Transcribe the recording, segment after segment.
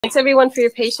Thanks everyone for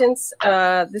your patience.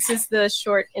 This is the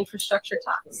short infrastructure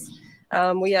talks.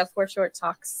 We have 4 short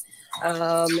talks,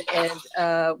 and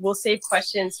we'll save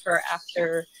questions for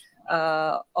after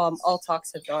all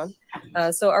talks have gone.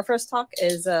 So our first talk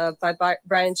is by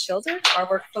Brian Schilder, Our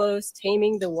Workflows,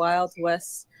 Taming the Wild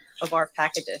West of our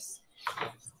Packages.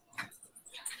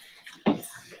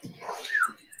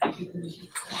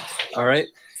 All right.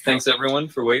 Thanks, everyone,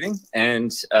 for waiting.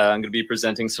 And I'm going to be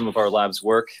presenting some of our lab's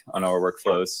work on our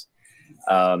workflows.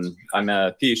 I'm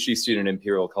a PhD student at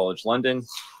Imperial College London,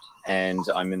 and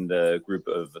I'm in the group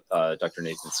of Dr.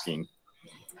 Nathan Skeen.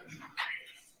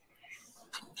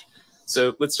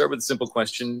 So let's start with a simple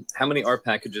question. How many R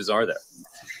packages are there?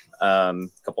 A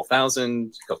couple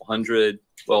thousand, a couple hundred?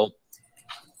 Well,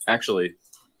 actually,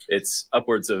 it's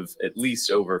upwards of at least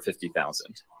over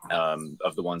 50,000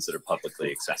 of the ones that are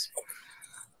publicly accessible.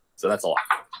 So that's a lot.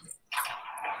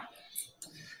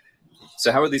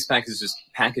 So how are these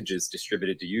packages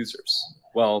distributed to users?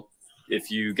 Well,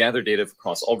 if you gather data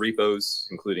across all repos,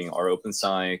 including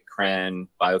ROpenSci, CRAN,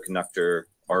 Bioconductor,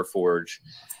 RForge,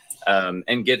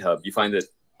 and GitHub, you find that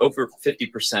over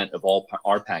 50% of all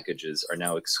R packages are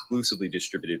now exclusively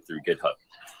distributed through GitHub.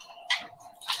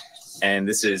 And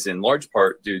this is in large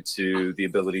part due to the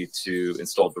ability to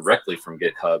install directly from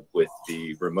GitHub with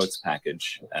the remotes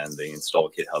package and the install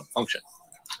GitHub function.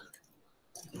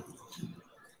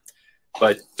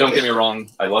 But don't get me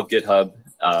wrong, I love GitHub.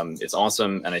 It's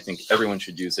awesome, and I think everyone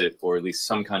should use it, or at least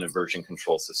some kind of version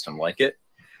control system like it.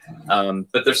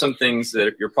 But there's some things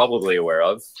that you're probably aware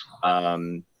of.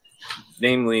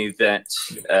 Namely that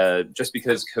just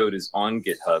because code is on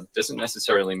GitHub doesn't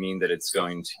necessarily mean that it's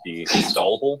going to be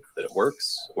installable, that it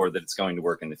works, or that it's going to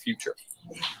work in the future.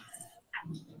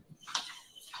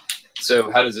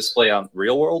 So how does this play out in the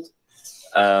real world?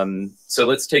 So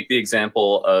let's take the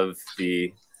example of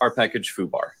the R package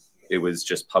foobar. It was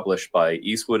just published by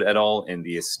Eastwood et al. In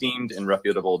the esteemed and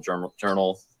reputable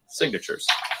journal Signatures,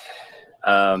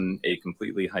 a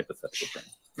completely hypothetical thing.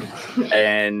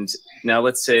 And now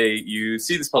let's say you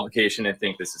see this publication and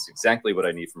think this is exactly what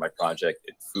I need for my project.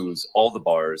 It foos all the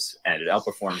bars and it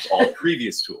outperforms all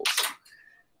previous tools.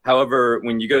 However,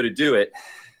 when you go to do it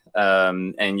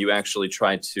and you actually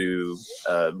try to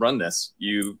run this,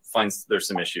 you find there's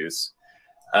some issues.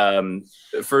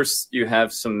 First, you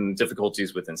have some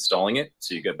difficulties with installing it.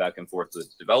 So you go back and forth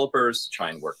with developers, try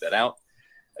and work that out.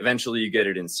 Eventually you get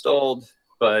it installed,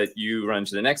 but you run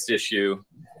to the next issue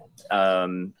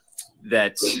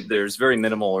that there's very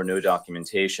minimal or no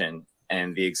documentation,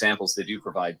 and the examples they do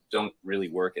provide don't really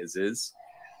work as is.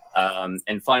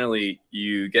 And finally,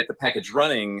 you get the package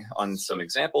running on some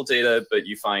example data, but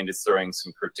you find it's throwing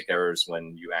some cryptic errors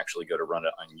when you actually go to run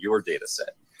it on your data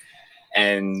set.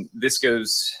 And this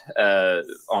goes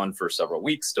on for several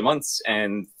weeks to months,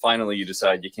 and finally you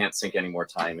decide you can't sink any more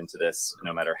time into this,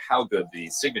 no matter how good the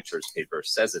Signatures paper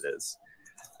says it is.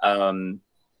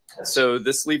 So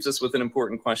this leaves us with an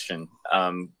important question.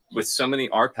 With so many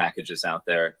R packages out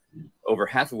there, over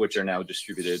half of which are now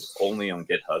distributed only on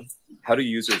GitHub, how do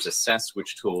users assess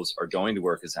which tools are going to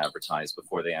work as advertised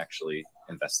before they actually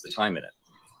invest the time in it?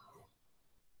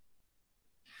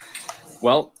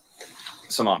 Well,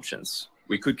 some options.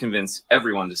 We could convince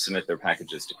everyone to submit their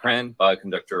packages to CRAN,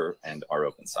 Bioconductor, and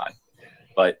ROpenSci,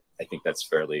 but I think that's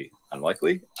fairly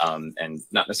unlikely and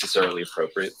not necessarily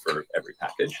appropriate for every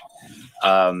package.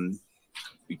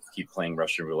 We keep playing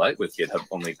Russian roulette with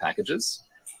GitHub-only packages,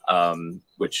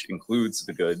 which includes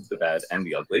the good, the bad, and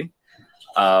the ugly.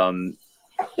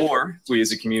 Or we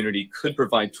as a community could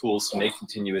provide tools to make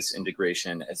continuous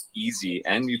integration as easy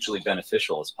and mutually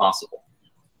beneficial as possible.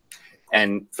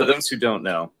 And for those who don't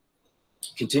know,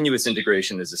 continuous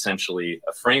integration is essentially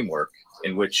a framework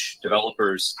in which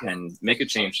developers can make a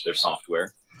change to their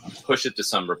software, push it to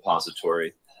some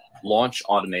repository, launch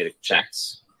automatic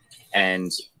checks,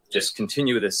 and just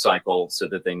continue this cycle so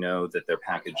that they know that their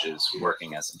package is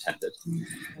working as intended.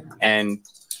 And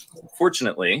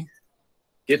fortunately,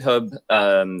 GitHub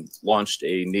launched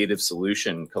a native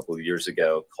solution a couple of years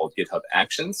ago called GitHub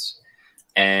Actions,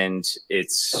 and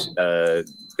it's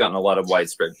gotten a lot of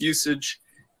widespread usage.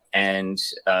 And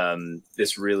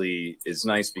this really is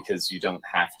nice because you don't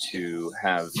have to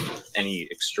have any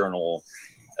external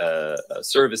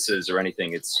services or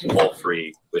anything. It's all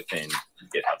free within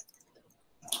GitHub.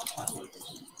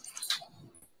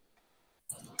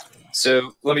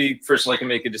 So let me first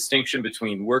make a distinction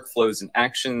between workflows and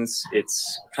actions.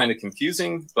 It's kind of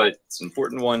confusing, but it's an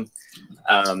important one.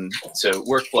 So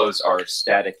workflows are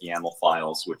static YAML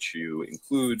files, which you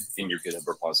include in your GitHub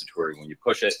repository when you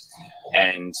push it.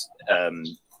 And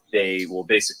they will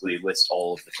basically list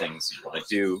all of the things you want to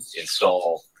do,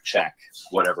 install, check,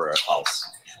 whatever else.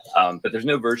 But there's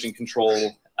no version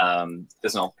control,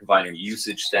 does not provide any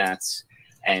usage stats,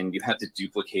 and you have to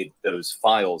duplicate those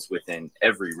files within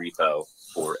every repo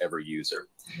for every user.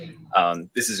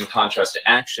 This is in contrast to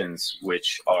Actions,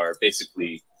 which are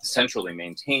basically centrally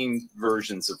maintained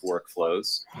versions of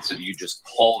workflows. So you just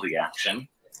call the action,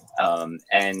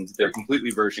 and they're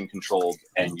completely version controlled,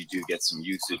 and you do get some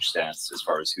usage stats as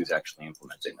far as who's actually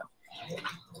implementing them.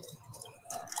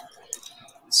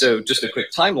 So just a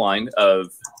quick timeline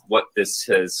of what this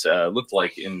has looked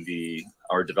like in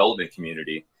our development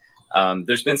community.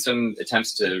 There's been some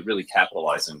attempts to really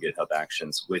capitalize on GitHub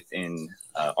Actions within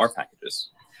our packages.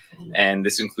 And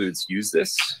this includes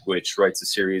UseThis, which writes a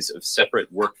series of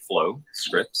separate workflow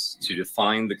scripts to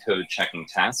define the code checking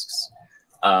tasks.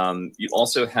 You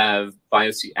also have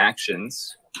BIOC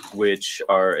Actions, which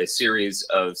are a series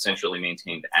of centrally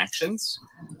maintained actions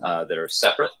that are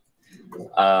separate.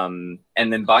 And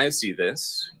then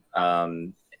BIOC-This,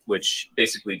 which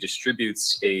basically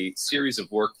distributes a series of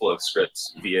workflow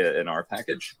scripts via an R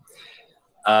package.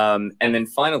 And then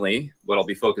finally, what I'll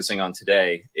be focusing on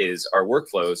today is our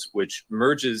workflows, which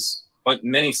merges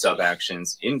many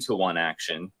sub-actions into one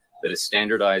action that is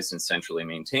standardized and centrally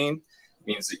maintained. It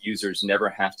means that users never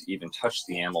have to even touch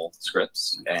the YAML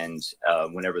scripts. And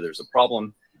whenever there's a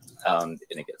problem and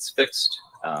it gets fixed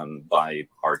by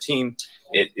our team,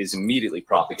 it is immediately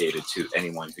propagated to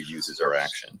anyone who uses our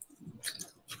action.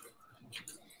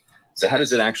 So how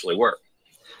does it actually work?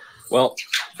 Well,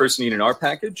 first you need an R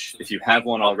package. If you have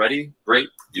one already, great.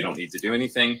 You don't need to do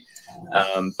anything.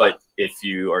 But if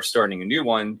you are starting a new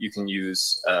one, you can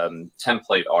use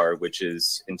template R, which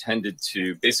is intended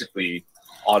to basically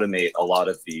automate a lot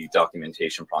of the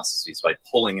documentation processes by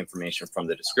pulling information from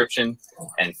the description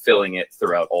and filling it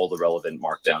throughout all the relevant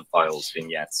markdown files,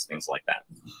 vignettes, things like that.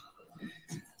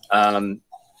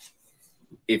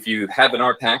 If you have an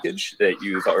R package that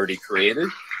you've already created,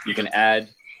 you can add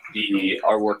the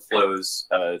R workflows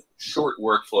short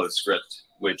workflow script,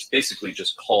 which basically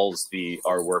just calls the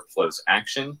R workflows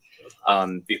action.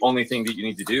 The only thing that you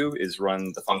need to do is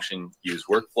run the function use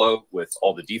workflow with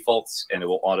all the defaults, and it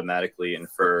will automatically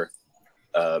infer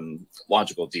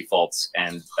logical defaults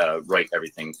and write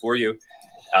everything for you.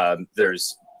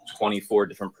 There's 24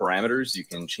 different parameters you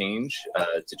can change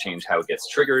to change how it gets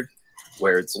triggered,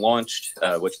 where it's launched,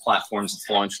 which platforms it's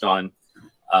launched on.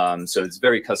 So it's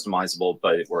very customizable,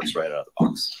 but it works right out of the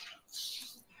box.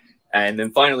 And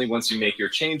then finally, once you make your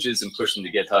changes and push them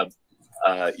to GitHub,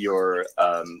 your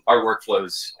R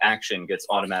workflows action gets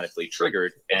automatically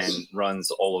triggered and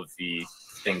runs all of the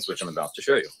things which I'm about to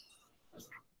show you.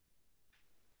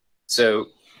 So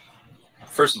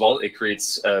first of all, it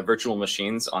creates virtual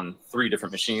machines on 3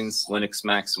 different machines: Linux,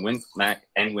 Mac,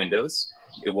 and Windows.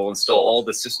 It will install all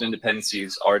the system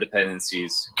dependencies, R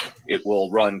dependencies. It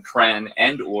will run CRAN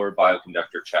and or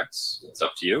bioconductor checks. It's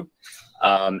up to you.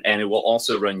 And it will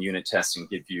also run unit tests and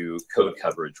give you code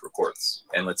coverage reports.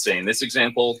 And let's say in this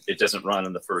example, it doesn't run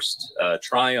on the first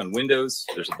try on Windows.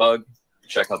 There's a bug.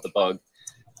 Check out the bug.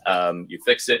 You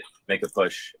fix it, make a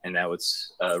push, and now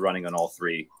it's running on all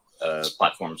 3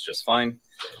 platforms just fine.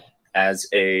 As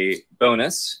a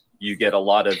bonus, you get a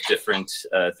lot of different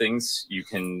things. You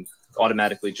can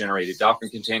automatically generate a Docker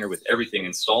container with everything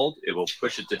installed. It will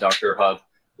push it to Docker Hub,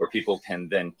 where people can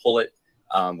then pull it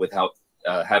without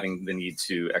having the need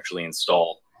to actually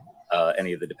install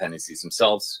any of the dependencies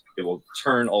themselves. It will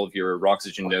turn all of your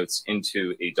Roxygen notes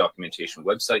into a documentation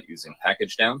website using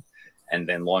PackageDown, and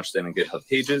then launch them in GitHub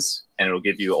Pages. And it'll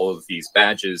give you all of these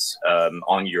badges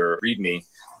on your README,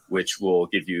 which will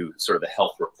give you sort of a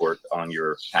health report on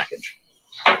your package.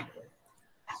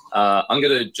 I'm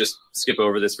going to just skip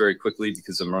over this very quickly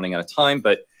because I'm running out of time,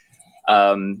 but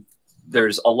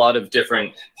there's a lot of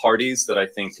different parties that I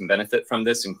think can benefit from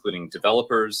this, including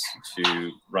developers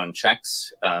to run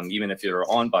checks, even if you're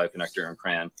on Bioconductor and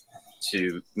CRAN,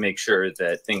 to make sure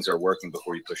that things are working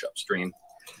before you push upstream.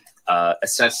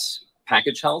 Assess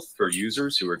package health for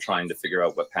users who are trying to figure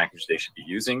out what package they should be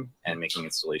using and making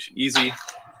installation easy.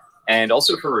 And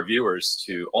also for reviewers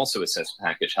to also assess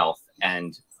package health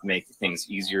and make things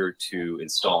easier to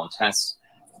install and test,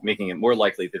 making it more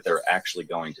likely that they're actually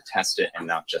going to test it and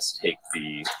not just take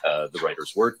the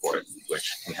writer's word for it,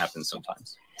 which can happen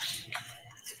sometimes.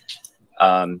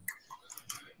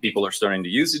 People are starting to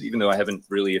use it, even though I haven't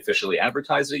really officially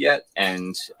advertised it yet,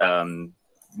 and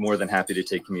more than happy to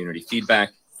take community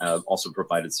feedback. Also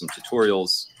provided some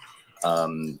tutorials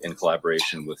in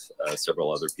collaboration with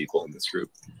several other people in this group.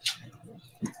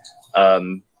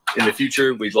 In the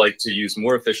future, we'd like to use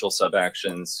more official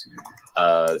sub-actions,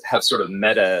 have sort of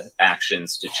meta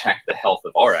actions to check the health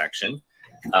of our action,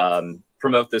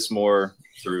 promote this more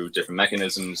through different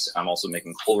mechanisms. I'm also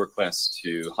making pull requests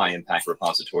to high impact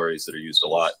repositories that are used a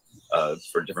lot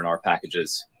for different R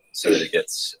packages so that it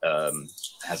gets,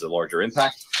 has a larger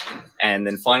impact. And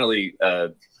then finally,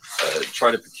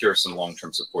 try to procure some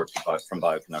long-term support from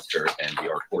Bioconductor and the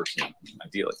R core team,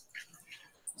 ideally.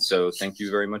 So thank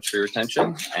you very much for your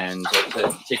attention, and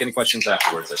take any questions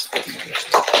afterwards.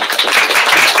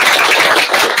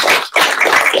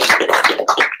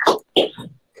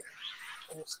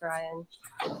 Thanks, Ryan.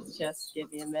 Just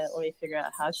give me a minute. Let me figure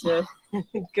out how to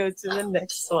go to the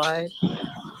next slide.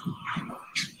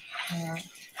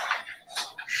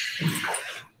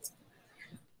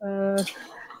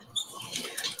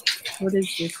 What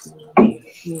is this?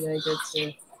 Need I go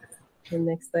to the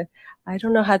next slide? I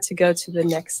don't know how to go to the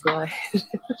next slide.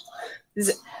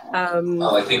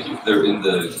 I think they're in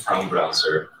the Chrome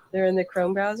browser. They're in the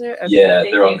Chrome browser? Okay, yeah,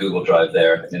 they're on Google Drive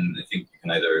there. And I think you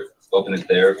can either open it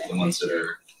there, the ones that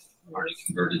are already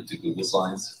converted to Google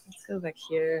Slides. Let's go back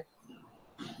here.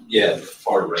 Yeah, the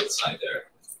far right side there.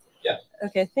 Yeah.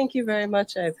 Okay, thank you very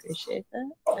much. I appreciate that.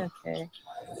 Okay.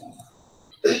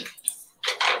 Okay.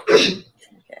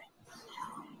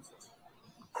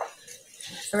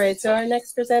 All right, so our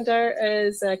next presenter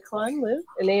is Quan Liu,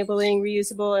 enabling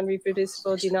reusable and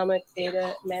reproducible genomic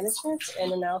data management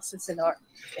and analysis in R.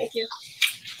 Thank you.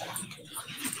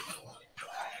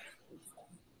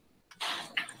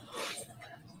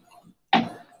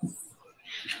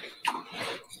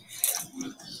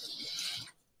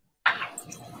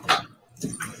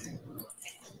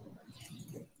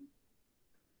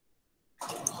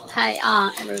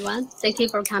 Hi, everyone. Thank you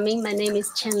for coming. My name is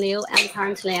Chen Liu. I'm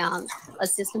currently an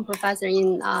assistant professor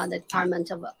in the Department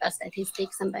of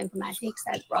Statistics and Bioinformatics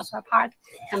at Roswell Park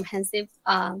Comprehensive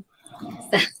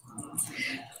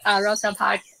Roswell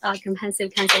Park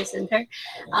Comprehensive Cancer Center.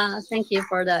 Thank you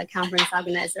for the conference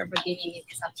organizer for giving me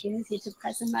this opportunity to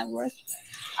present my work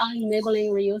on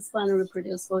enabling reusable and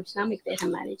reproducible genomic data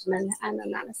management and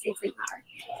analysis in R.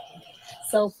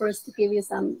 So first, to give you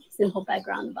some simple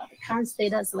background about the current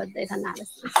status of data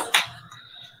analysis.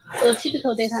 So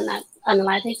typical data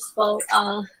analytics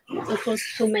includes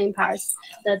two main parts: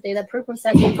 the data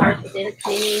pre-processing part, the data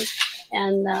cleaning,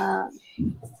 and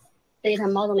data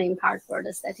modeling part for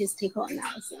the statistical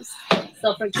analysis.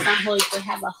 So for example, if we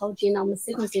have a whole genome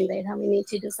sequencing data, we need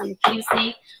to do some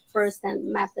QC first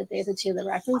and map the data to the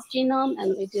reference genome,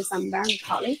 and we do some variant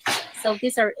calling. So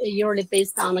these are usually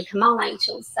based on the command line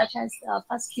tools such as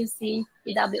FastQC,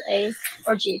 EWA,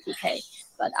 or GAPK.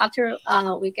 But after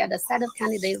we get a set of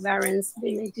candidate variants,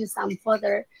 we may do some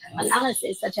further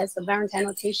analysis such as the variant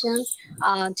annotations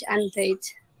to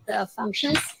annotate the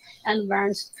functions and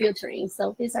variant filtering.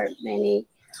 So these are many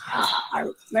are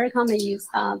very commonly used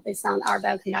based on our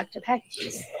Bioconductor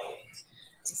packages.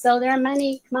 So there are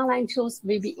many command line tools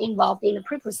will be involved in the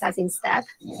pre-processing step,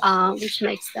 which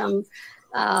makes them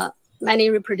many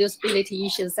reproducibility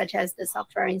issues such as the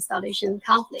software installation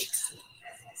conflicts.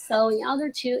 So in order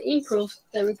to improve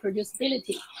the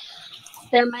reproducibility,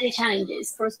 there are many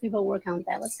challenges. First, people work on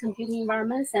diverse computing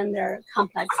environments and their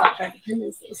complex software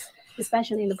dependencies,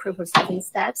 especially in the pre-processing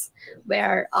steps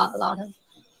where a lot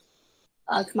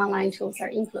of command line tools are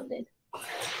included.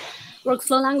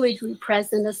 Workflow language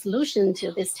represents a solution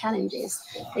to these challenges.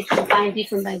 They combine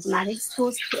different bioinformatics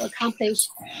tools to accomplish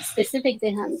specific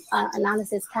data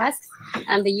analysis tasks,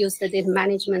 and they use the data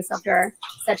management software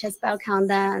such as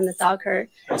Bioconda and Docker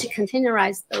to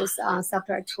containerize those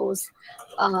software tools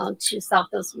to solve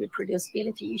those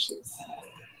reproducibility issues.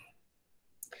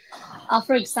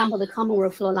 For example, the Common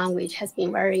Workflow language has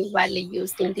been very widely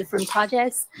used in different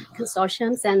projects,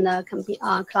 consortiums, and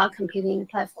cloud computing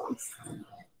platforms.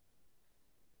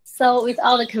 So with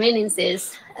all the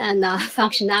conveniences and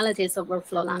functionalities of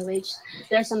workflow language,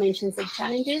 there are some intrinsic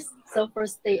challenges. So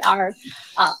first, they are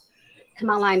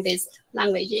command line based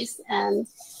languages, and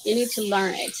you need to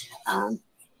learn it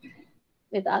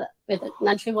with a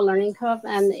non-trivial learning curve,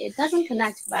 and it doesn't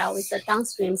connect well with the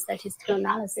downstream statistical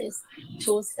analysis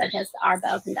tools such as R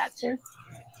Bioconductor.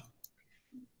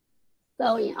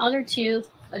 So in order to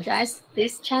address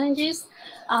these challenges,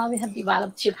 we have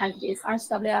developed two packages,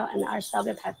 RSWL and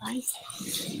RSW pipelines.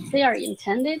 They are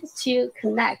intended to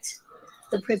connect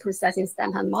the pre-processing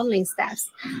step and modeling steps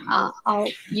all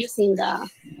using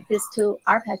these two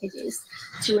R packages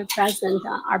to represent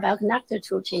our Bioconductor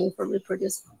toolchain for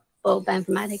reproducible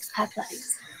bioinformatics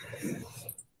pipelines.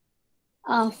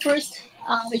 First,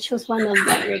 we chose one of the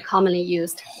very commonly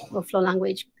used workflow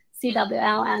language,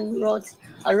 CWL and wrote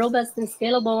a robust and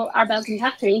scalable RBL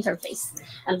conductor interface.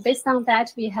 And based on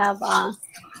that, we have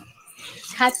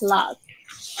catalog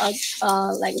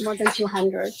like more than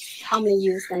 200 commonly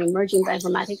used and emerging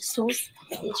bioinformatics tools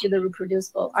into the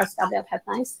reproducible RSWL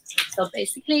pipelines. So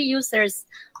basically, users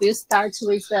will start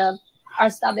with the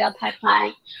RSWL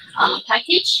pipeline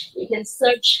package. You can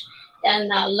search and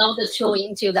load the tool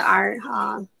into the R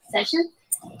session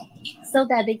so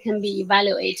that they can be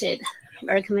evaluated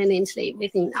very conveniently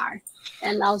within R.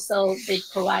 And also they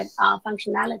provide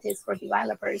functionalities for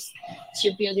developers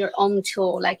to build your own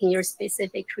tool, like in your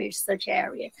specific research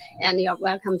area. And you're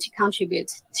welcome to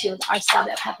contribute to the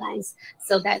RSWL pipelines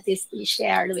so that this is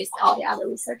shared with all the other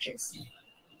researchers.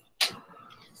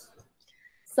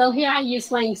 So here I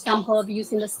use one example of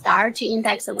using the STAR to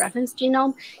index a reference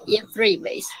genome in 3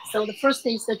 ways. So the first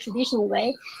is the traditional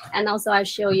way, and also I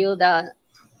show you the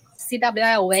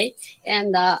CWL way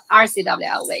and the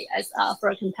RCWL way as for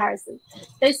a comparison.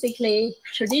 Basically,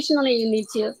 traditionally, you need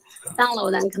to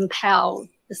download and compile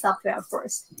the software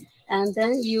first. And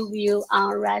then you will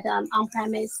write an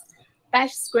on-premise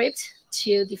bash script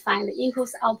to define the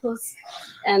inputs, outputs,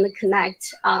 and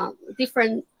connect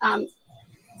different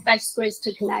batch scripts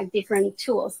to connect different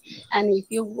tools. And if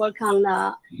you work on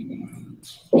the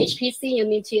HPC, you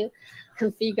need to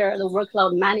configure the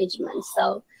workload management.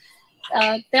 So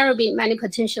there will be many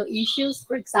potential issues,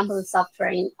 for example, the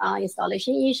software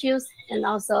installation issues, and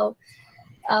also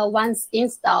once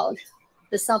installed,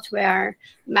 the software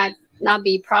might not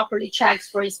be properly checked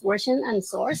for its version and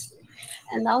source.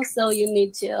 And also you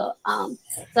need to,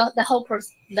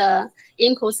 the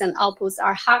inputs and outputs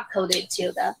are hard-coded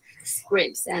to the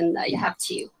scripts, and you have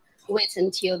to wait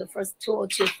until the first tool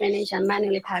to finish and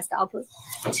manually pass the output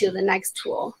to the next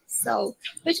tool. So,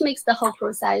 which makes the whole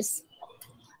process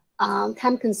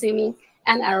time-consuming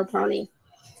and error-prone.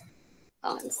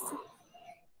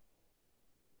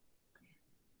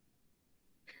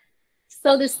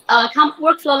 So this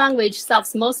workflow language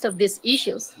solves most of these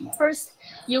issues. First,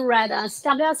 you write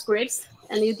CWL scripts,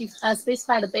 and you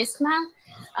specify the base command,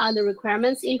 the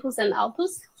requirements, inputs, and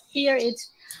outputs. Here it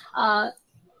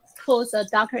pulls a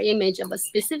Docker image of a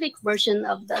specific version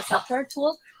of the software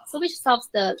tool, so which solves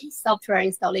the software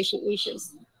installation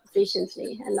issues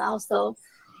efficiently. And also,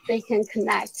 they can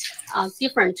connect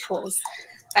different tools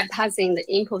by passing the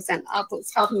inputs and outputs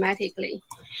automatically.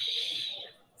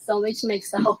 So which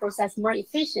makes the whole process more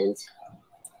efficient.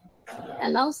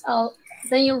 And also,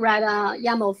 then you write a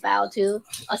YAML file to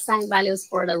assign values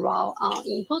for the raw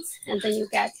inputs, and then you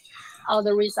get all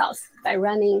the results by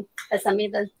running the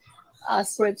submitted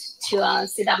script to a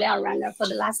CWL runner. For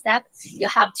the last step, you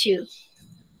have to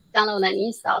download and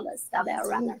install the CWL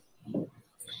runner.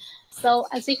 So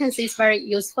as you can see, it's very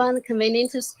useful and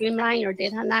convenient to streamline your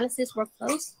data analysis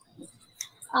workflows.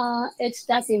 It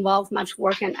does involve much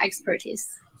work and expertise.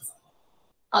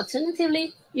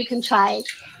 Alternatively, you can try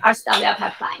RSWL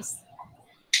pipelines.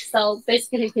 So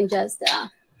basically, you can just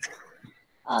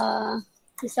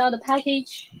install the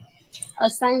package,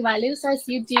 assign values as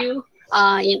you do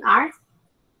in R,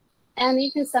 and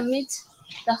you can submit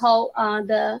the whole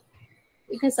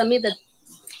you can submit the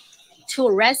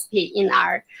tool recipe in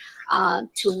R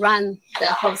to run the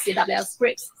whole CWL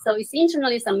scripts. So it's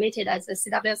internally submitted as a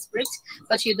CWL script,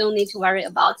 but you don't need to worry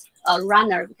about a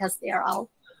runner because they are all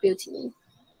built in.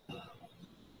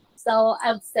 So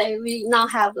I would say we now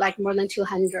have like more than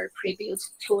 200 pre-built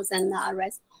tools and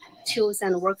tools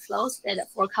and workflows that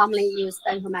for commonly used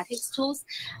informatics tools,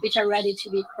 which are ready to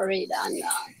be queried and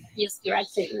used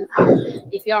directly in R.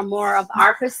 If you are more of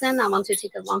R person, I want to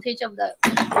take advantage of the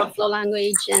workflow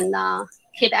language and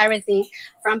keep everything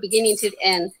from beginning to the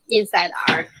end inside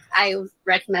R, I would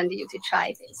recommend you to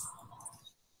try this.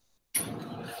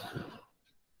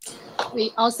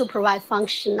 We also provide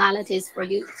functionalities for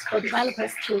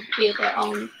developers to build their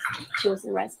own tools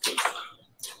and recipes.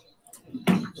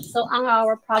 So on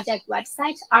our project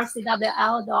website,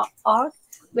 rcwl.org,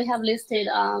 we have listed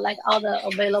like all the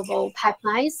available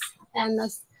pipelines, and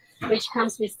which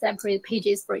comes with separate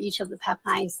pages for each of the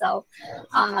pipelines. So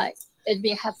it'd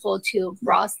be helpful to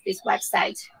browse this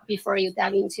website before you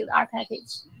dive into the R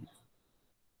package.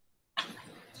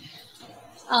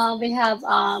 We have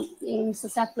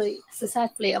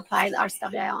successfully applied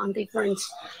RSWL on different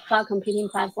cloud computing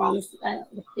platforms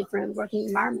with different working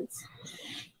environments.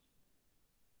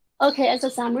 Okay, as a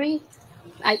summary,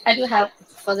 I do have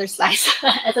further slides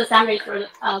as a summary for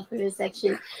the previous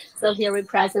section. So here we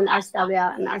present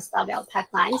RSWL and RSWL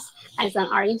pipelines as an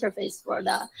R interface for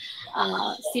the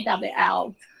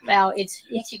CWL. Well, it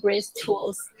integrates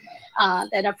tools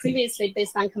that are previously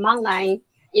based on command line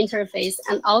interface,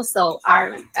 and also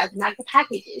our connected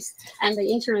packages and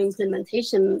the internal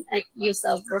implementation use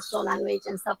of workflow language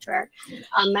and software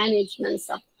management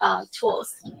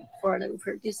tools for the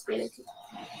reproducibility.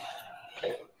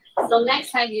 So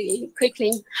next time you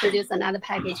quickly introduce another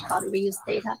package called reuse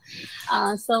data.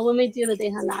 So when we do the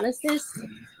data analysis,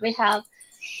 we have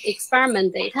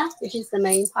experiment data, which is the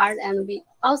main part, and we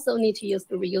also need to use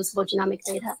the reusable genomic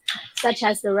data, such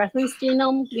as the reference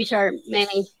genome, which are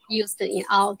mainly used in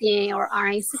our DNA or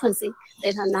RNA sequencing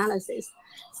data analysis.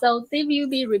 So they will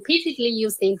be repeatedly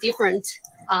used in different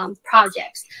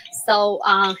projects. So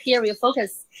here we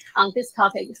focus on this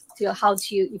topic to how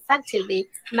to effectively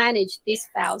manage these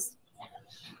files.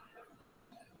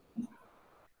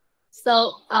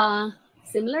 So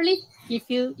similarly, if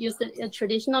you use it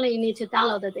traditionally, you need to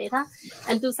download the data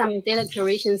and do some data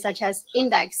curation, such as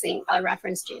indexing a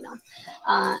reference genome.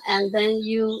 And then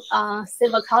you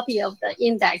save a copy of the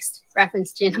indexed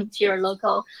reference genome to your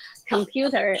local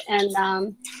computer, and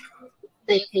then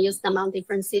you can use them on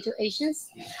different situations.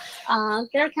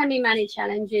 There can be many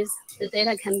challenges. The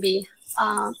data can be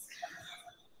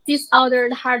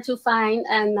disordered, hard to find,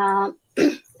 and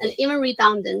even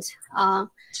redundant.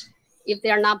 If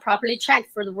they are not properly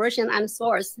checked for the version and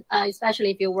source, especially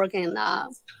if you work in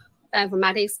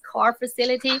bioinformatics core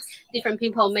facility, different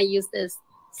people may use the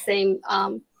same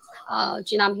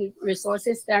genomic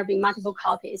resources. There will be multiple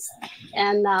copies.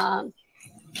 And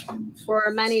for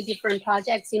many different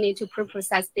projects, you need to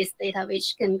pre-process this data,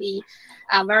 which can be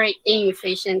very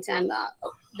inefficient, and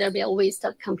there'll be a waste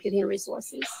of computing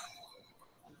resources.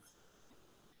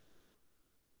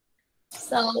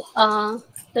 So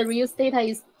the reuse data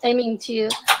is aiming to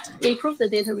improve the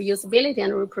data reusability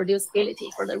and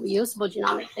reproducibility for the reusable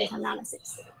genomic data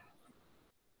analysis.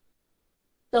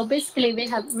 So basically, we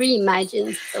have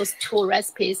reimagined those tool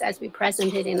recipes as we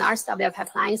presented in RSWL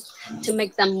pipelines to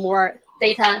make them more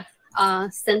data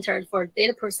centered for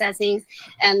data processing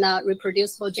and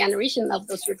reproducible generation of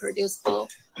those reproducible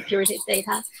curated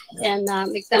data, and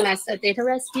make them as a data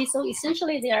recipe. So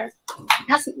essentially, there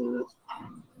has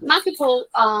multiple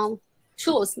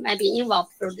tools might be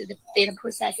involved for the data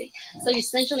processing. So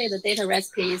essentially, the data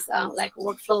recipe is like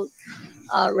workflow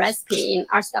recipe in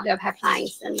RSWL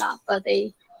pipelines, and but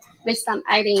they with some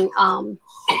adding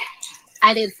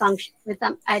added function, with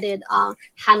some added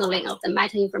handling of the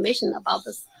meta information about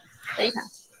this data.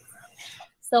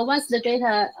 So once the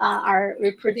data are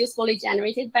reproducibly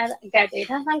generated by the get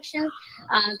data function,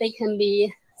 they can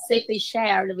be safely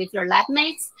shared with your lab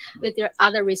mates, with your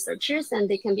other researchers, and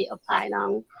they can be applied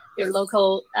on your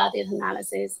local data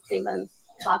analysis, even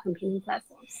cloud computing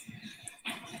platforms.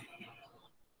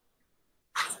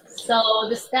 So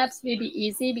the steps will be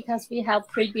easy because we have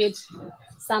previewed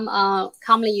some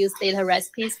commonly used data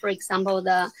recipes. For example,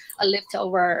 a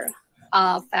leftover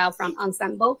file from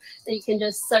Ensemble that you can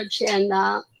just search and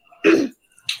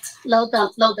load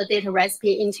the data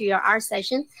recipe into your R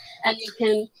session, and you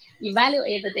can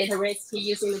evaluate the data recipe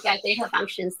using the get data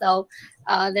function. So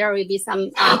there will be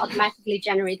some automatically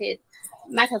generated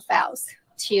meta files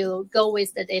to go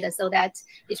with the data, so that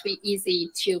it will be easy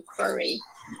to query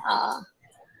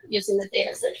using the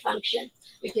data search function.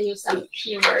 We can use some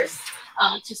keywords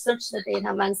to search the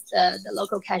data once the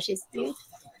local cache is built.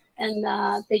 And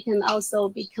they can also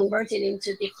be converted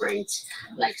into different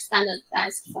like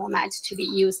standardized formats to be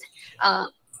used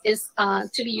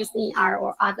to be used in R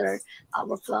or other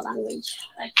workflow language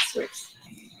like scripts.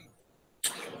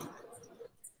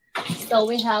 So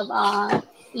we have a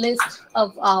list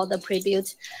of all the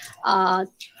previewed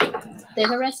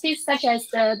data recipes, such as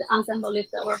the Ensemble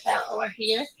leftover file over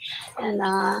here,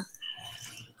 and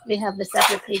we have the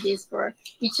separate pages for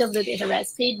each of the data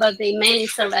recipe, but they mainly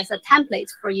serve as a template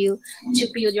for you to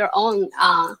build your own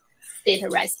data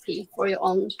recipe for your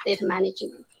own data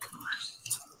management.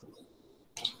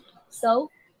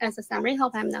 So as a summary,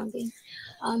 hope I'm not being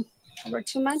covered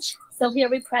too much. So here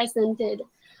we presented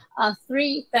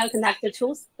 3 file connector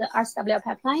tools: the RSWL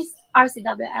pipelines,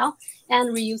 RCWL,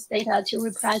 and reuse data to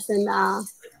represent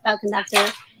file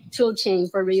connector toolchain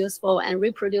for reusable and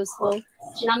reproducible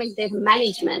genomic data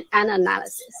management and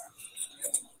analysis.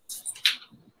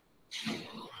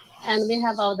 And we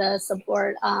have all the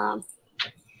support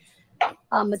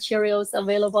materials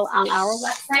available on our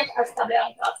website,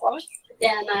 rswl.org.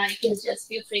 And you can just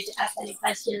feel free to ask any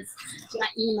questions to my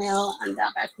email and the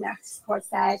BioConnect support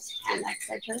site, and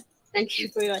etc. Thank you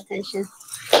for your attention.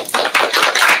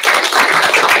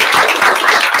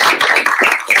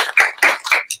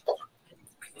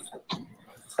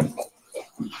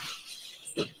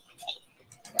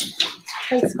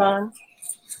 Thanks, Vaughn.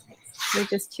 We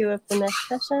just queue up the next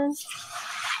session.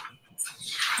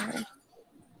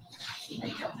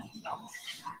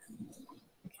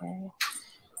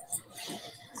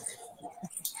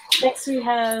 Next we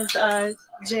have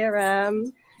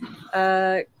JRM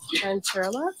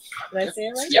Cantarella. Did I say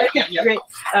it right? Yeah. Great.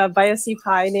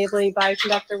 BioCPy, enabling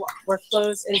bioconductor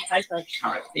workflows in Python.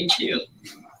 All right, thank you.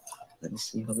 Let me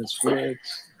see how this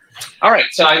works. All right,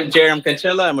 so I'm Jerem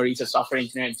Cantarella. I'm a research software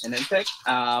engineer at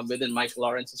Genentech within Michael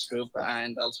Lawrence's group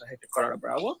and also head to Colorado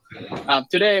Bravo.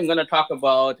 Today, I'm going to talk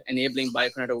about enabling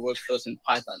bioconductor workflows in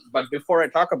Python. But before I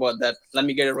talk about that, let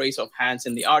me get a raise of hands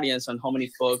in the audience on how many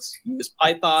folks use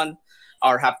Python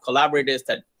or have collaborators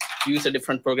that use a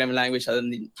different programming language other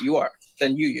than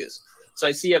you use. So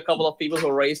I see a couple of people who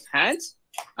raised hands,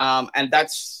 and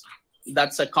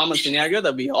that's a common scenario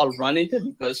that we all run into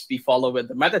because we follow where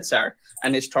the methods are.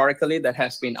 And historically, that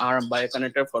has been RM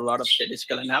Bioconductor for a lot of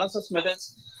statistical analysis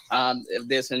methods.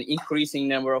 There's an increasing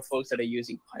number of folks that are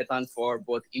using Python for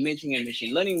both imaging and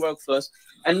machine learning workflows.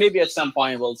 And maybe at some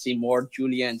point, we'll see more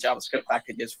Julia and JavaScript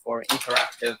packages for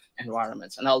interactive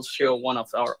environments. And I'll show one of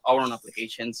our own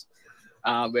applications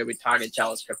where we target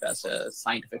JavaScript as a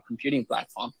scientific computing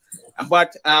platform.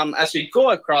 But as we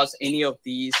go across any of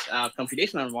these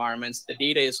computational environments, the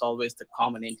data is always the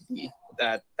common entity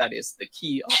that is the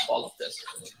key of all of this.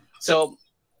 So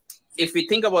if we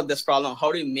think about this problem,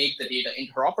 how do you make the data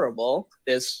interoperable?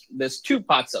 There's two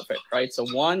parts of it, right? So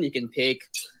one, you can take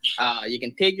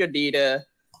your data,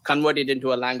 convert it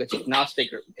into a language agnostic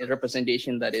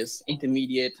representation that is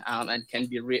intermediate and can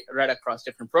be read across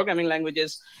different programming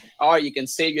languages, or you can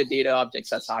save your data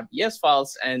objects as RDS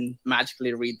files and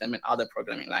magically read them in other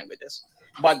programming languages.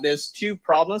 But there's two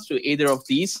problems to either of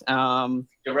these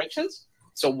directions.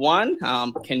 So one,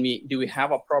 do we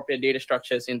have appropriate data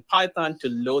structures in Python to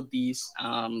load these,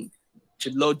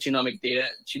 genomic data,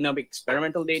 genomic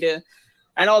experimental data?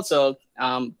 And also,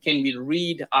 can we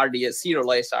read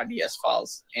serialized RDS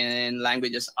files in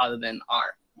languages other than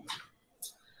R?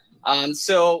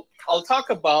 So I'll talk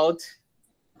about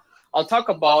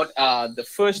the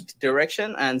first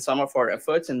direction and some of our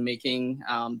efforts in making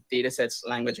data sets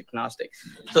language agnostic.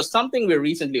 So something we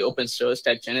recently open sourced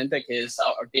at Genentech is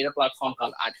our data platform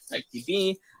called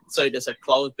ArtifactDB. So it is a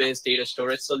cloud-based data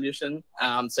storage solution.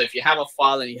 So if you have a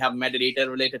file and you have metadata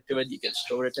related to it, you can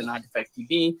store it in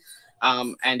ArtifactDB.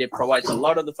 And it provides a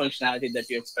lot of the functionality that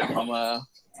you expect from a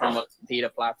data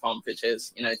platform, which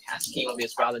is, it has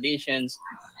schema-based validations,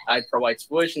 it provides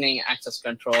versioning, access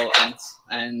control,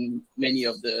 and many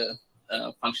of the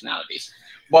functionalities.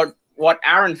 But what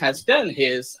Aaron has done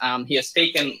is he has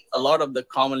taken a lot of the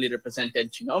commonly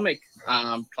represented genomic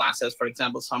classes, for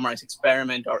example, Summarize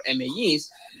Experiment or MAEs,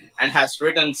 and has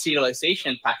written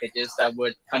serialization packages that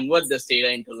would convert this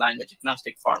data into language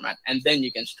agnostic format, and then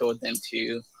you can store them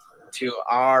to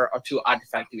R or to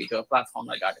ArtifactDB, to a platform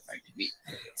like ArtifactDB.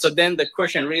 So then the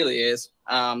question really is,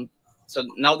 so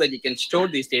now that you can store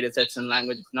these data sets in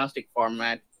language agnostic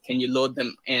format, can you load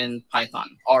them in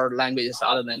Python or languages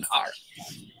other than R?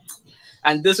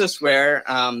 And this is where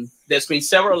there's been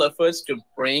several efforts to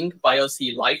bring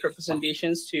BioC-like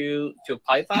representations to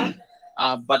Python.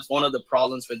 But one of the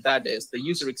problems with that is the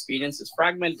user experience is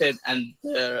fragmented and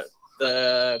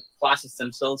the classes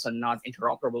themselves are not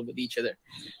interoperable with each other.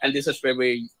 And this is where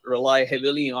we rely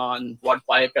heavily on what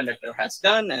Bioconductor has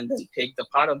done and then take the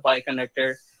part of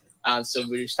Bioconductor. So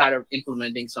we started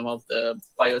implementing some of the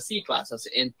BioC classes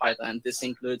in Python. This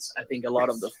includes, I think a lot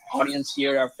of the audience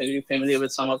here are very familiar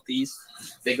with some of these.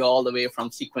 They go all the way from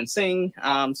sequencing,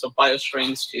 so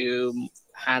biostrings, to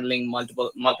handling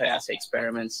multi-assay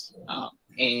experiments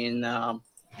in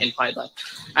Python.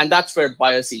 And that's where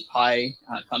BioCPy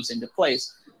comes into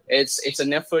place. It's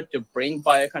an effort to bring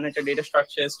Bioconductor data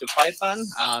structures to Python.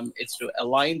 It's to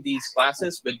align these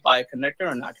classes with Bioconductor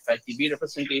and ArtifactDB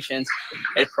representations.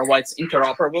 It provides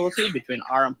interoperability between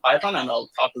R and Python, and I'll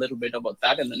talk a little bit about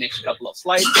that in the next couple of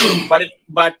slides.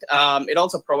 But it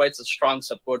also provides a strong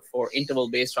support for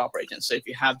interval-based operations. So if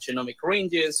you have genomic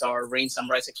ranges or range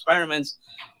summarize experiments,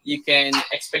 you can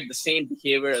expect the same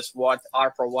behavior as what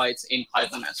R provides in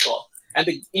Python as well. And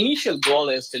the initial goal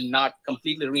is to not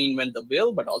completely reinvent the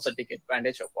wheel, but also take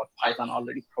advantage of what Python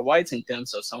already provides in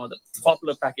terms of some of the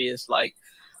popular packages like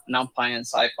NumPy and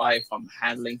SciPy from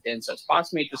handling tensor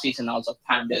sparse matrices, and also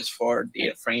pandas for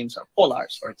data frames, or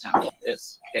polars, for example,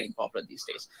 is getting popular these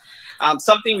days.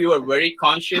 Something we were very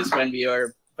conscious when we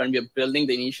are building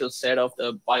the initial set of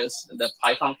the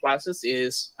Python classes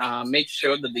is make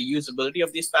sure that the usability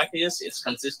of these packages is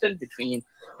consistent between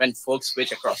when folks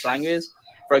switch across languages.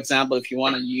 For example, if you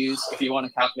want to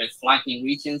calculate flanking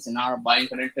regions in our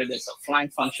Bioconductor, there's a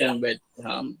flank function with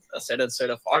a set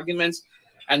of arguments.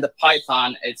 And the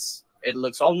Python, it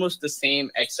looks almost the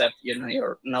same, except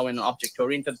you're now in an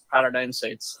object-oriented paradigm, so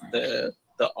it's the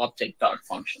object dot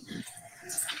function.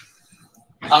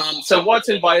 So what's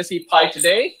in BioC-Pi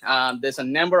today? There's a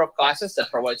number of classes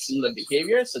that provide similar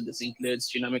behavior. So this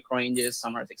includes genomic ranges,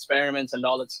 summarized experiments and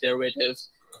all its derivatives,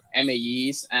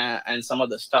 MAEs, and some of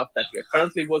the stuff that we're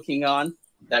currently working on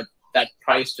that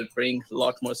tries to bring a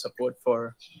lot more support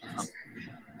for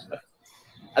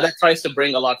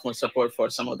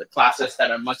some of the classes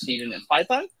that are much needed in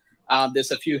Python.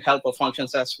 There's a few helper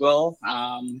functions as well,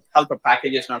 helper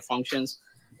packages, not functions,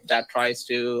 that tries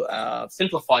to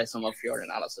simplify some of your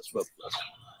analysis workflows.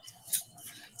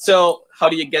 So how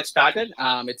do you get started?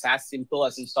 It's as simple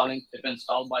as installing pip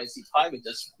install BioC-Pi,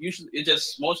 which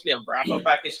is mostly a wrapper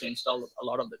package to install a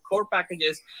lot of the core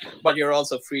packages, but you're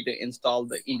also free to install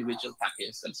the individual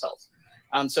packages themselves.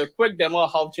 So quick demo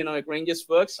of how genomic ranges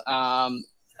works.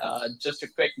 Just a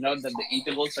quick note that the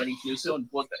intervals are inclusive on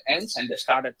both the ends, and they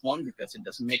start at 1 because it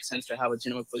doesn't make sense to have a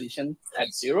genomic position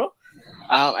at 0.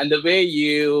 And the way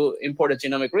you import a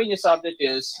genomic ranges object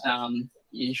is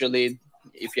usually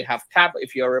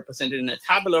if you're represented in a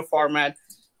tabular format,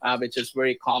 which is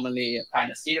very commonly a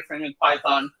pandas data frame in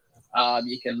Python,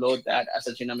 you can load that as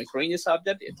a genomic ranges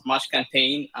object. It must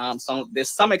contain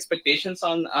there's some expectations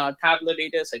on tabular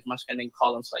data, so it must contain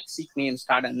columns like seq name,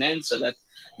 start, and end, so that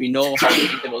we know how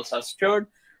the intervals are stored.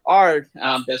 Or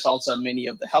there's also many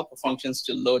of the helper functions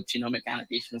to load genomic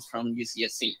annotations from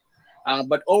UCSC.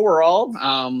 But overall,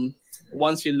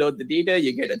 once you load the data,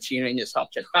 you get a GRanges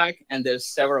object back, and there's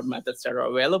several methods that are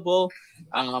available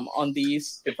on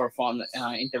these to perform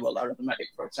interval arithmetic.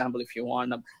 For example, if you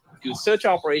want to do search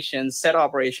operations, set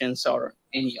operations, or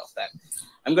any of that.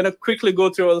 I'm going to quickly go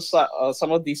through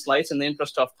some of these slides in the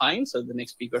interest of time, so the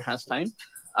next speaker has time.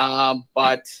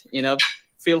 But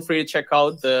feel free to check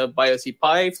out the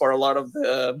BioC-Pi for a lot of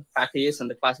the packages and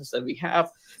the classes that we have.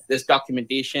 There's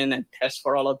documentation and tests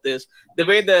for all of this. The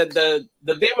way the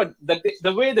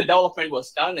way the development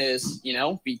was done is,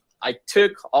 I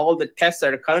took all the tests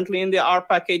that are currently in the R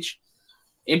package,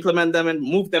 implement them and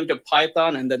move them to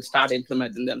Python, and then start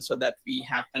implementing them so that we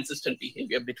have consistent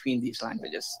behavior between these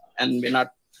languages, and we're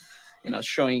not,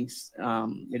 showing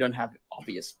we don't have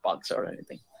obvious bugs or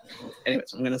anything.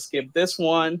 Anyways, I'm going to skip this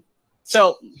one.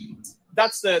 So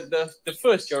that's the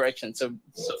first direction.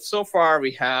 So far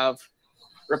we have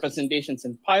representations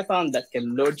in Python that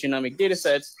can load genomic data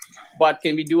sets, but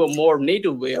can we do a more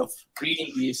native way of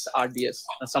reading these RDS,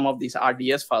 some of these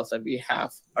RDS files that we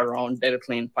have around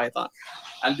directly in Python?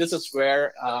 And this is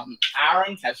where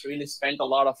Aaron has really spent a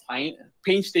lot of time,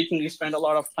 painstakingly spent a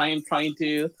lot of time trying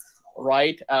to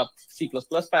write a C++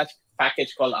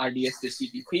 package called RDS to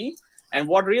CPP. And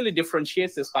what really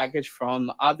differentiates this package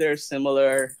from other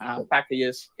similar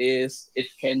packages is it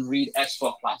can read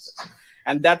S4 classes.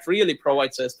 And that really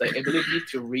provides us the ability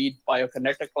to read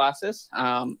bioconnector classes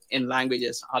in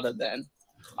languages other than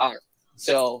R.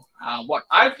 So what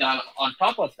I've done on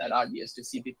top of that RDS to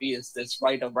CPP is this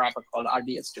write a wrapper called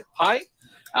RDS to Pi,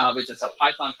 which is a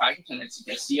Python package. And as you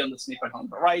can see on the snippet on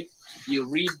the right, you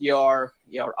read your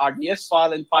RDS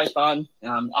file in Python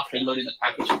after loading the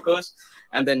package, of course.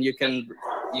 And then you can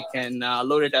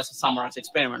load it as a summarized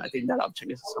experiment. I think that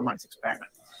object is a summarized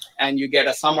experiment. And you get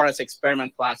a summarized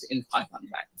experiment class in Python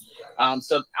back.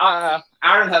 So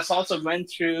Aaron has also went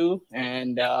through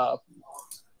and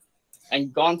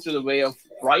gone through the way of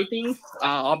writing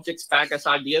objects back as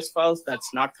RDS files.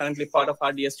 That's not currently part of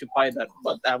RDS to Pi,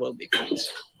 but that will be coming.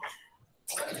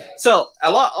 So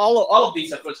all of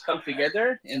these efforts come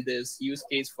together in this use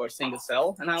case for single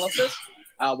cell analysis.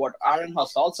 What Aaron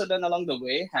has also done along the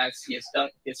way he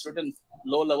has written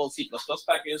low-level C++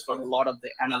 packages for a lot of the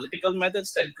analytical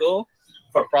methods that go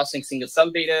for processing single cell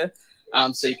data.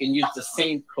 So you can use the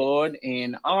same code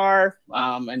in R,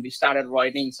 and we started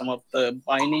writing some of the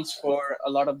bindings for a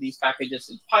lot of these packages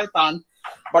in Python,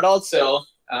 but also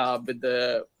with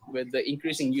the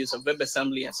increasing use of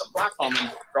WebAssembly as a platform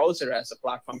and browser as a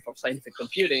platform for scientific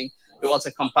computing, we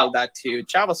also compiled that to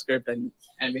JavaScript, and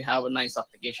we have a nice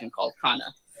application called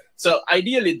Kana. So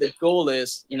ideally, the goal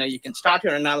is, you can start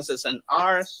your analysis in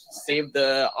R, save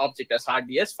the object as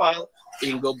RDS file. You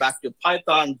can go back to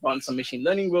Python, run some machine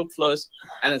learning workflows,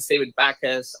 and then save it back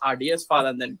as RDS file,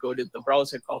 and then go to the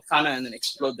browser called Kana, and then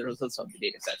explore the results of the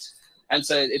data sets. And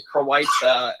so it provides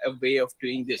a way of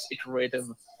doing this iterative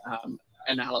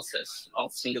analysis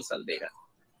of single cell data.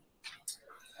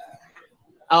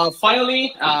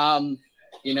 Finally,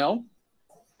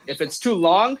 if it's too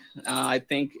long, I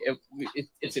think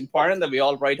it's important that we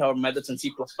all write our methods in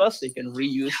C++. So you can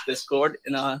reuse this code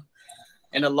in a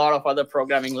lot of other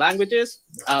programming languages.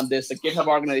 There's a GitHub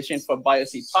organization for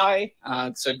BioC-Pi,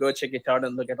 so go check it out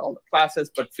and look at all the classes.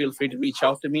 But feel free to reach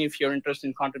out to me if you're interested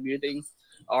in contributing,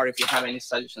 or if you have any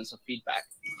suggestions or feedback.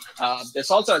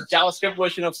 There's also a JavaScript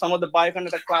version of some of the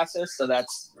Biokinetic classes. So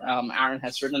that's Aaron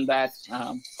has written that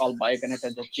called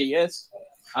biokinetic.js.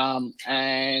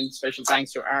 And special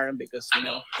thanks to Aaron because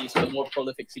he's the more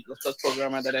prolific C++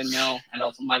 programmer that I know, and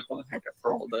also Michael and Hector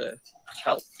for all the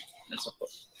help and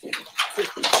support.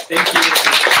 Thank you.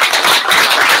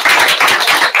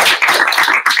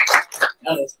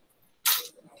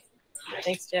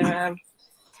 Thanks, Jim.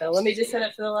 So let me just set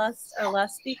up for our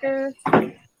last speaker.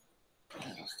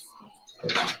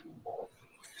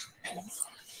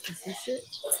 Is this it?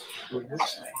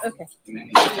 Okay.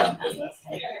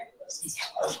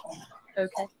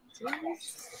 Okay.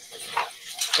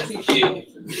 I think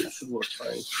it should work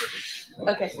fine.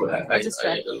 Okay. I'll just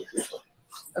try.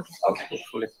 Okay.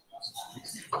 Hopefully.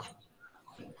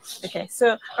 Okay,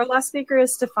 so our last speaker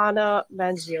is Stefano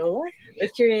Mangiola, who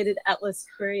curated Atlas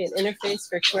Query, an interface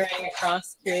for querying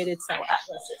across curated cell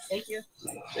atlases. Thank you.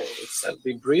 Okay, I'll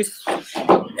be brief.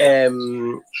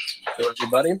 Hello,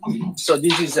 everybody. So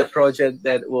this is a project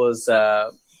that was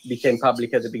became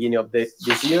public at the beginning of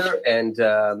this year, and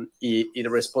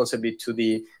it responsible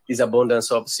to this abundance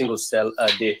of single cell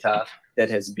data that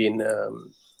has been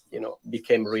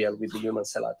became real with the Human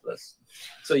Cell Atlas.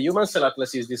 So Human Cell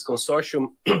Atlas is this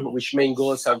consortium which main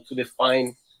goals are to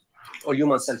define all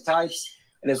human cell types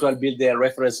and as well build a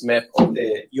reference map of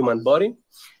the human body.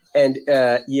 And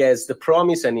he has the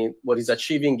promise, and what he's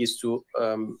achieving is to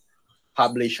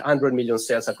publish 100 million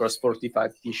cells across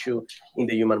 45 tissue in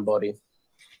the human body.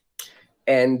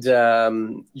 And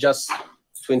just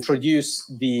to introduce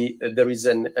there is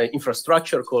an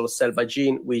infrastructure called Cell by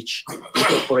Gene, which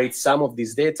incorporates some of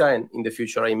this data, and in the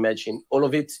future, I imagine all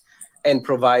of it, and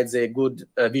provides a good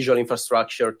visual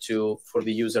infrastructure for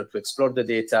the user to explore the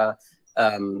data,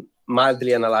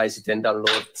 mildly analyze it, and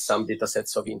download some data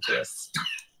sets of interest.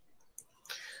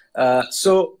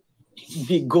 So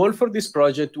the goal for this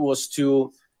project was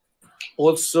to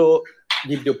also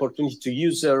give the opportunity to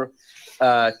user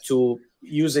to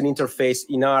use an interface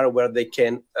in R where they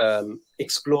can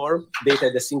explore data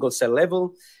at the single cell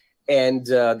level and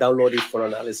download it for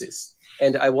analysis.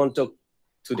 And I want to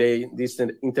today, this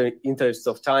in interest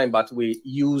of time, but we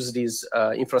use this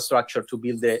infrastructure to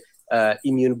build the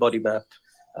immune body map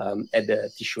at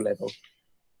the tissue level.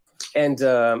 And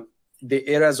the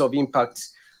areas of impact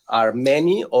are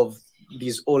many of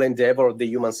this whole endeavor of the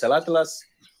Human Cell Atlas,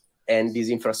 and these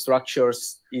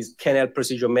infrastructures can help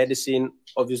precision medicine,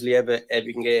 obviously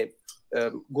having a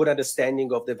good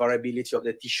understanding of the variability of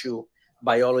the tissue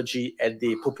biology at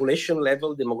the population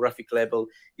level, demographic level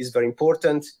is very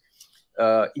important.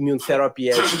 Immune therapy,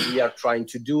 as we are trying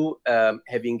to do,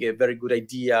 having a very good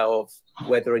idea of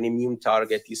whether an immune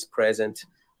target is present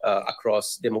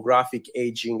across demographic,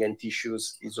 aging, and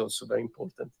tissues is also very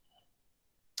important.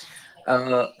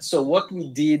 So what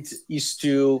we did is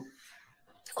to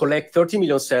collect 30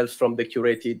 million cells from the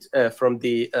curated, from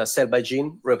the Cell by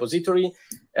Gene repository.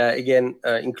 Again,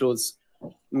 includes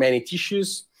many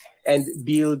tissues, and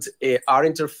build a R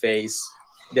interface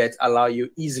that allow you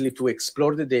easily to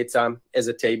explore the data as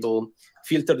a table,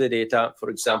 filter the data, for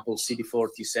example, CD4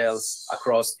 T cells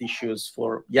across tissues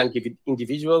for young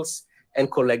individuals,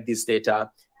 and collect this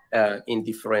data in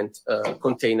different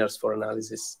containers for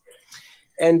analysis.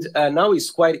 And now it's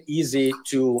quite easy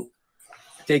to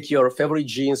take your favorite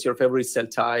genes, your favorite cell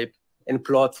type, and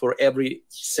plot for every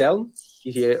cell.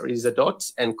 Here is a dot,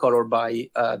 and color by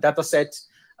data set,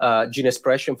 gene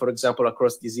expression, for example,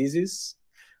 across diseases,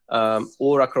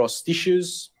 or across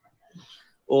tissues,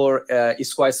 or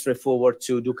it's quite straightforward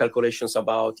to do calculations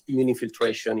about immune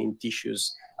infiltration in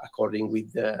tissues according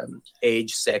with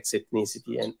age, sex,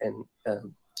 ethnicity, and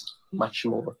much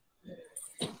more.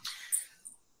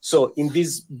 So in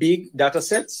these big data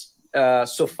sets,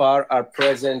 so far are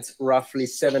present roughly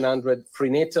 700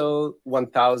 prenatal,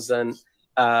 1,000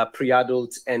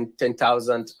 pre-adult, and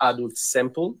 10,000 adult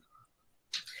sample.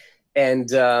 And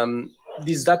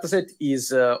this dataset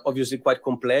is obviously quite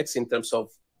complex in terms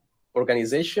of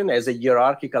organization, as a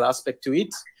hierarchical aspect to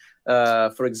it.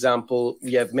 For example,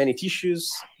 we have many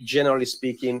tissues. Generally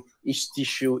speaking, each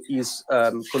tissue is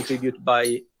contributed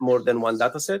by more than one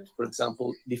dataset. For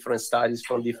example, different studies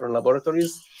from different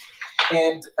laboratories.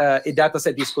 And a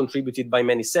dataset is contributed by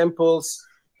many samples.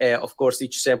 Of course,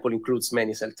 each sample includes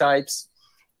many cell types.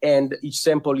 And each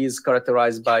sample is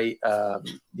characterized by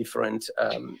different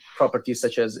properties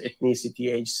such as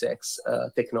ethnicity, age, sex,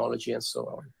 technology, and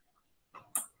so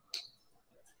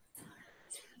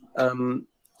on.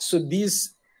 So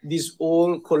these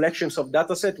all collections of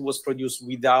dataset was produced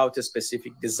without a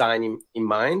specific design in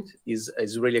mind.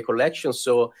 Is really a collection.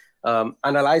 So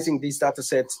analyzing these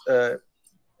datasets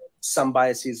some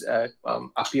biases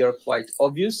appear quite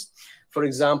obvious. For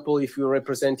example, if you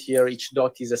represent here, each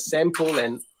dot is a sample,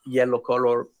 and yellow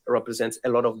color represents a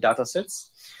lot of data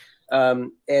sets.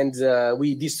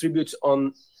 We distribute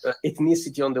on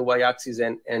ethnicity on the y-axis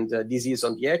and disease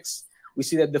on the x. We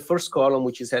see that the first column,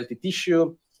 which is healthy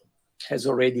tissue, has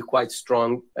already quite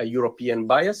strong European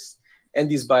bias, and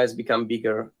this bias become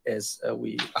bigger as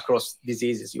across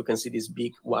diseases. You can see this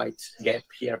big white gap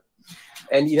here.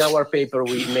 And in our paper,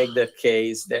 we make the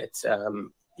case that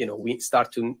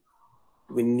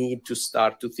we need to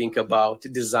start to think about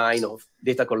design of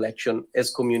data collection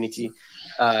as community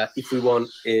if we want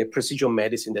a precision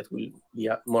medicine that will be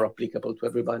more applicable to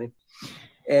everybody.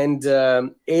 And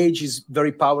age is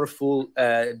very powerful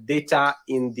data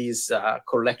in this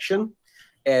collection,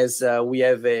 as we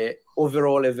have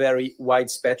overall a very wide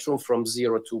spectrum from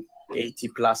 0 to 80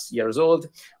 plus years old.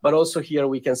 But also here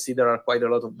we can see there are quite a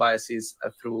lot of biases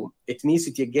through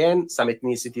ethnicity. Again, some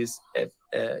ethnicities have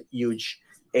huge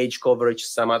age coverage,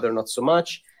 some other not so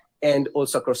much, and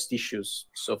also across tissues.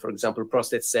 So for example,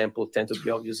 prostate sample tend to be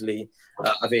obviously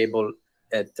available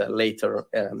at a later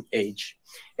age.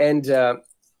 And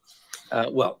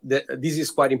this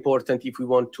is quite important if we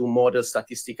want to model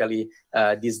statistically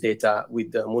this data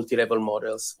with the multi-level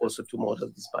models, also to model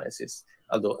these biases,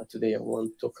 although today I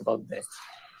won't talk about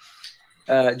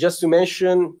that. Just to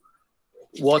mention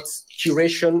what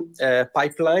curation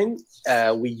pipeline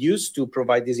we use to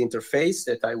provide this interface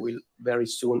that I will very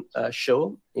soon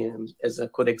show as a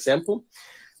code example.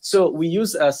 So we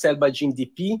use a Cell by Gene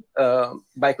DP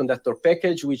bioconductor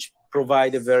package, which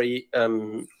provide a very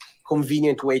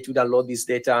convenient way to download this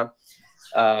data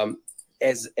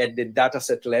as at the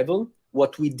dataset level.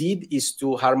 What we did is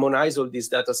to harmonize all this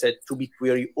dataset to be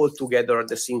queried all together at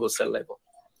the single cell level.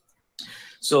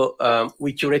 So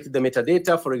we curated the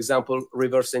metadata, for example,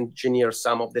 reverse engineer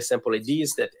some of the sample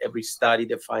IDs that every study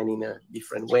defined in a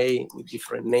different way with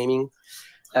different naming.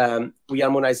 We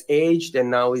harmonize age, that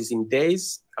now is in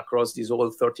days across these all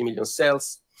 30 million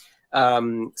cells.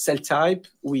 Cell type,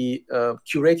 we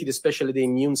curated especially the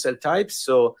immune cell types.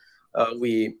 So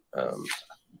we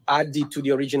added to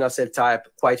the original cell type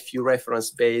quite few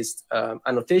reference-based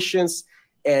annotations.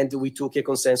 And we took a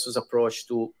consensus approach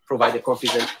to provide a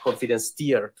confidence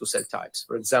tier to cell types.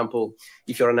 For example,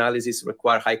 if your analysis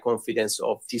requires high confidence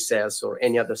of T cells or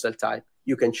any other cell type,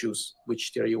 you can choose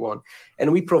which tier you want.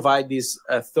 And we provide these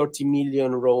 30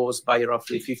 million rows by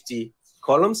roughly 50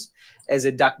 columns as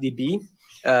a DuckDB,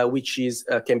 which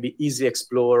can be easily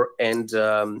explored and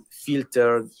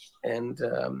filtered and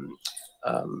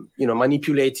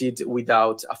manipulated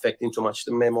without affecting too much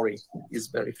the memory. Is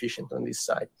very efficient on this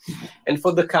side. And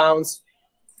for the counts,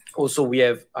 also we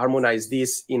have harmonized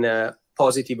this in a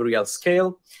positive real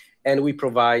scale, and we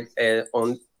provide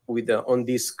with the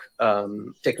on-disk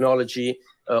technology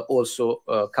also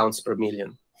counts per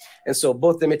million. And so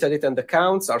both the metadata and the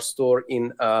counts are stored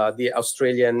in the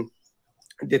Australian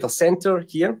data center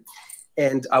here,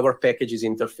 and our packages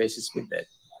interfaces with that.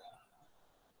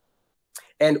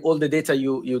 And all the data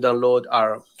you download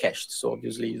are cached, so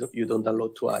obviously you don't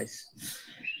download twice.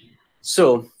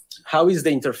 So how is the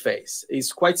interface?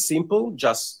 It's quite simple,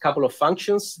 just a couple of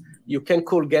functions. You can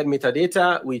call get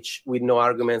metadata, which with no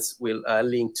arguments will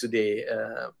link to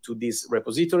this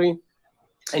repository,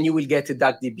 and you will get a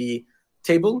DuckDB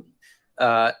table,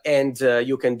 and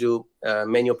you can do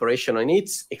many operations on it,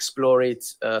 explore it,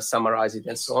 summarize it,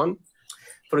 and so on.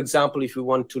 For example, if we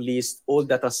want to list all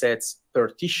data sets per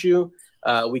tissue,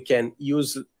 we can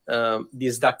use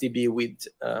this DuckDB with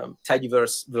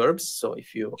tidyverse verbs. So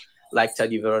if you like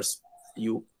tidyverse,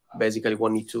 you basically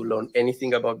won't need to learn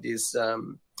anything about this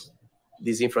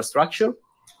infrastructure.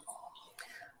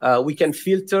 We can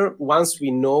filter, once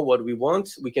we know what we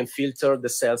want, we can filter the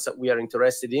cells that we are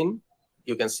interested in.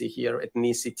 You can see here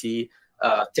ethnicity,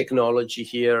 technology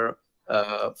here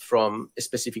from a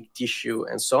specific tissue,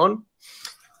 and so on.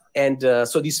 And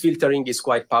so this filtering is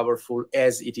quite powerful,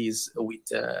 as it is with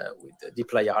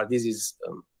dplyr. This is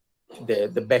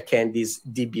the backend is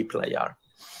dbplyr.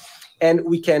 And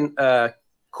we can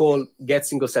call get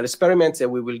single cell experiments,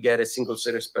 and we will get a single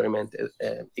cell experiment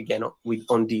again with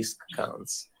on-disk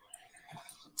counts.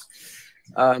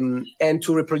 And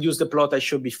to reproduce the plot I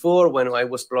showed before when I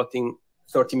was plotting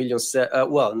 30 million cells,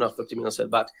 well, not 30 million cells,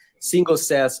 but single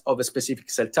cells of a specific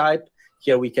cell type.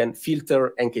 Here we can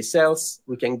filter NK cells.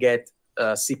 We can get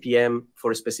CPM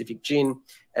for a specific gene.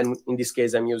 And in this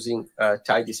case, I'm using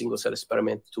tidy single cell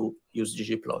experiment to use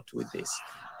ggplot with this.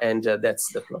 And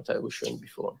that's the plot I was showing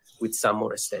before with some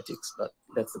more aesthetics, but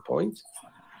that's the point.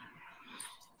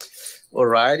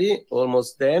 Alrighty,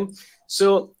 almost there.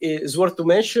 So it's worth to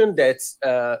mention that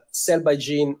Cell by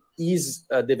Gene is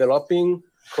developing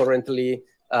currently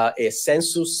a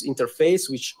census interface,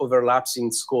 which overlaps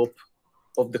in scope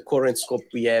of the current scope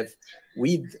we have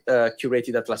with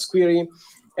curated Atlas query,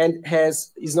 and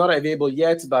is not available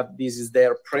yet, but this is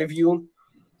their preview.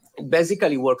 It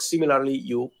basically works similarly.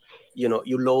 You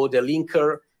load a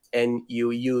linker and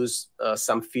you use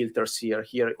some filters here.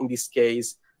 Here, in this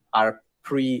case, are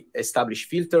pre-established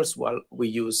filters, while we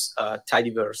use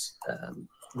tidyverse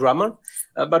grammar.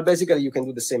 But basically, you can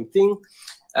do the same thing.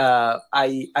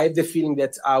 I have the feeling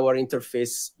that our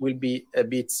interface will be a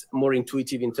bit more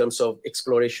intuitive in terms of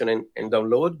exploration and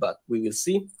download, but we will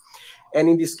see. And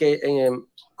in this case,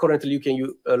 currently you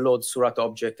can load Surat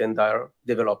object and are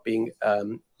developing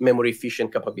memory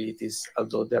efficient capabilities,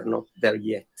 although they're not there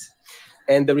yet.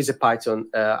 And there is a Python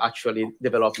actually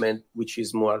development, which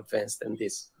is more advanced than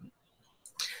this.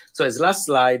 So as last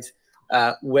slide,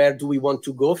 where do we want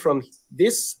to go from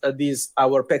this?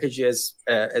 Our package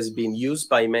has been used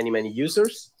by many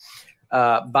users,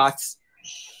 but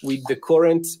with the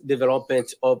current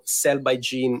development of Cell by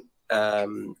Gene,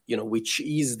 which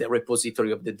is the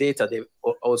repository of the data, they're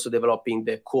also developing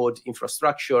the code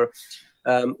infrastructure.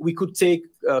 We could take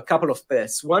a couple of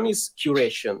paths. One is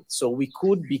curation, so we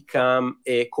could become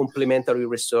a complementary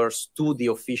resource to the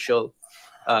official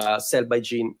Cell by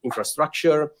Gene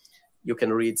infrastructure. You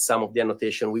can read some of the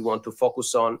annotation we want to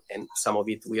focus on, and some of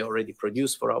it we already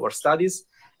produced for our studies,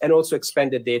 and also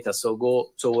expand the data, so go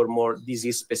toward more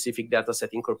disease-specific data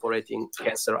set incorporating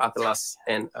cancer atlas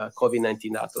and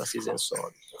COVID-19 atlases and so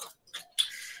on.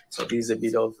 So this is a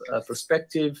bit of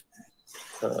perspective.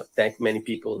 Thank many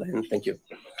people, and thank you.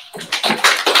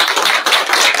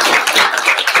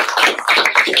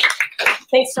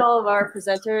 Thanks to all of our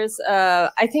presenters.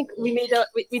 I think we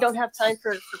don't have time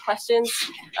for questions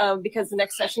because the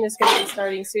next session is going to be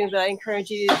starting soon, but I encourage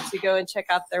you to go and check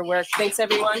out their work. Thanks,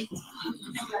 everyone.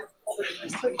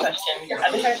 Quick question.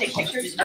 I've been trying to take pictures.